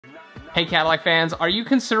Hey Cadillac fans, are you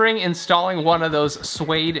considering installing one of those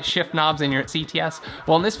Suede shift knobs in your CTS?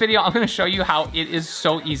 Well, in this video, I'm gonna show you how it is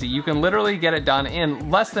so easy. You can literally get it done in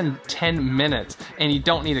less than 10 minutes, and you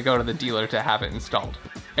don't need to go to the dealer to have it installed.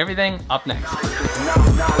 Everything up next.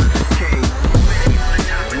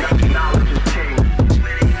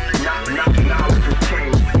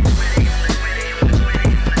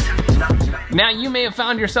 Now you may have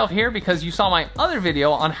found yourself here because you saw my other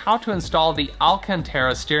video on how to install the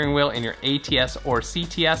Alcantara steering wheel in your ATS or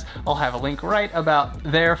CTS. I'll have a link right about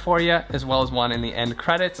there for you, as well as one in the end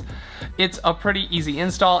credits. It's a pretty easy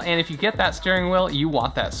install, and if you get that steering wheel, you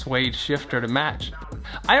want that Suede shifter to match.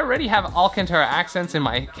 I already have Alcantara accents in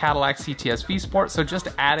my Cadillac CTS-V Sport, so just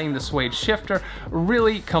adding the Suede shifter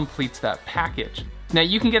really completes that package. Now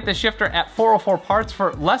you can get this shifter at 404 Parts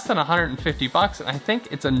for less than 150 bucks, and I think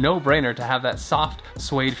it's a no-brainer to have that soft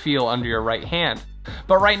suede feel under your right hand.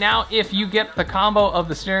 But right now, if you get the combo of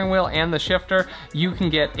the steering wheel and the shifter, you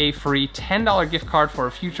can get a free $10 gift card for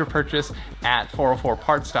a future purchase at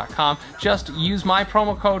 404parts.com. Just use my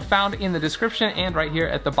promo code found in the description and right here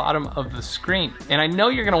at the bottom of the screen. And I know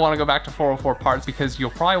you're gonna wanna go back to 404 Parts because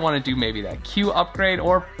you'll probably wanna do maybe that Q upgrade,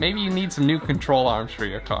 or maybe you need some new control arms for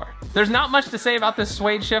your car. There's not much to say about this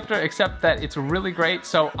Suede shifter except that it's really great,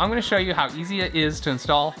 so I'm gonna show you how easy it is to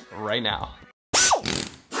install right now.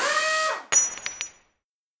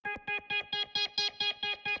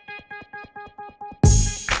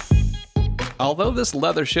 Although this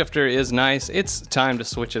leather shifter is nice, it's time to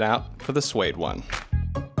switch it out for the Suede one.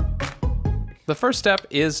 The first step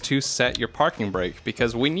is to set your parking brake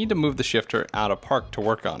because we need to move the shifter out of park to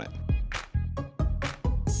work on it.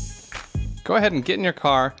 Go ahead and get in your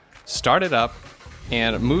car, start it up,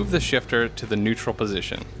 and move the shifter to the neutral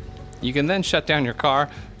position. You can then shut down your car,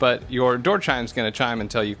 but your door chime's gonna chime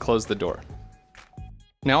until you close the door.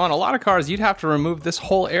 Now on a lot of cars, you'd have to remove this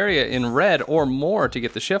whole area in red or more to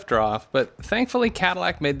get the shifter off, but thankfully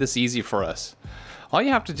Cadillac made this easy for us. All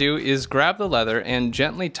you have to do is grab the leather and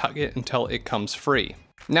gently tug it until it comes free.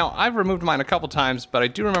 Now I've removed mine a couple times, but I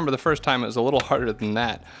do remember the first time it was a little harder than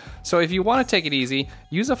that. So if you want to take it easy,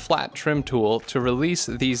 use a flat trim tool to release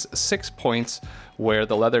these 6 points where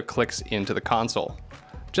the leather clicks into the console.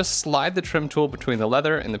 Just slide the trim tool between the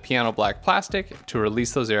leather and the piano black plastic to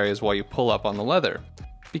release those areas while you pull up on the leather.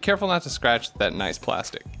 Be careful not to scratch that nice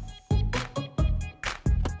plastic.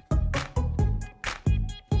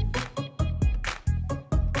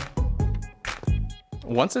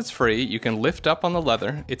 Once it's free, you can lift up on the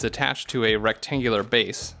leather. It's attached to a rectangular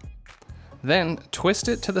base. Then twist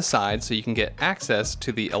it to the side so you can get access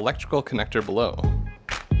to the electrical connector below.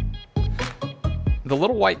 The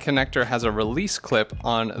little white connector has a release clip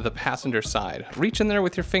on the passenger side. Reach in there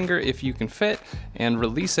with your finger if you can fit and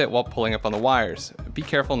release it while pulling up on the wires. Be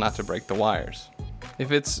careful not to break the wires.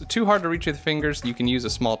 If it's too hard to reach with fingers, you can use a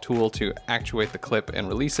small tool to actuate the clip and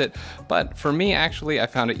release it, but for me actually I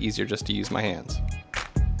found it easier just to use my hands.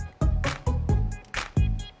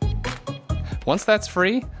 Once that's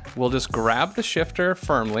free, we'll just grab the shifter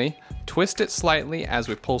firmly, twist it slightly as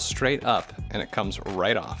we pull straight up, and it comes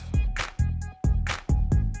right off.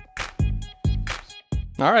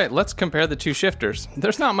 All right, let's compare the two shifters.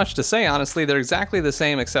 There's not much to say, honestly. They're exactly the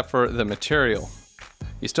same except for the material.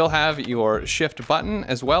 You still have your shift button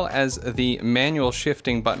as well as the manual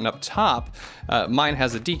shifting button up top. Mine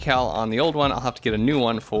has a decal on the old one. I'll have to get a new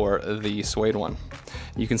one for the Suede one.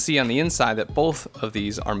 You can see on the inside that both of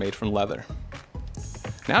these are made from leather.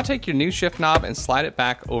 Now take your new shift knob and slide it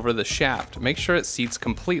back over the shaft. Make sure it seats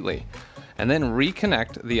completely, and then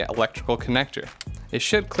reconnect the electrical connector. It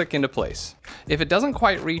should click into place. If it doesn't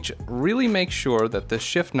quite reach, really make sure that the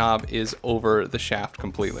shift knob is over the shaft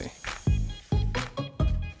completely.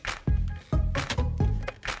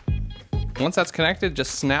 Once that's connected,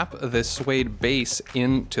 just snap the Suede base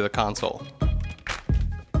into the console.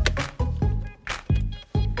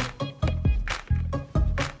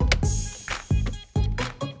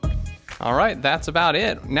 All right, that's about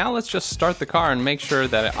it. Now let's just start the car and make sure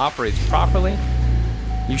that it operates properly.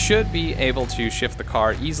 You should be able to shift the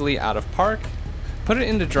car easily out of park. Put it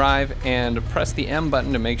into drive and press the M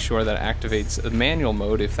button to make sure that it activates the manual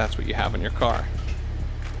mode if that's what you have in your car.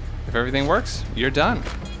 If everything works, you're done.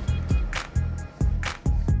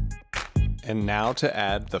 And now to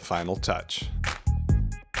add the final touch.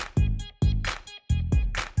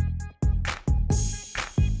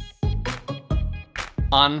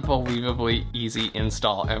 Unbelievably easy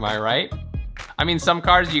install, am I right? I mean, some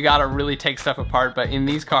cars you gotta really take stuff apart, but in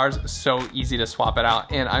these cars, so easy to swap it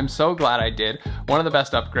out, and I'm so glad I did. One of the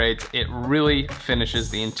best upgrades. It really finishes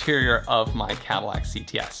the interior of my Cadillac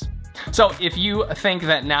CTS. So if you think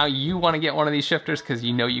that now you want to get one of these shifters because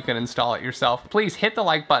you know you can install it yourself, please hit the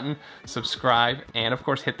like button, subscribe, and of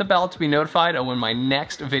course hit the bell to be notified of when my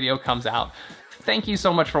next video comes out. Thank you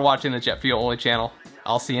so much for watching the Jet Fuel Only channel.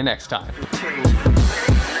 I'll see you next time.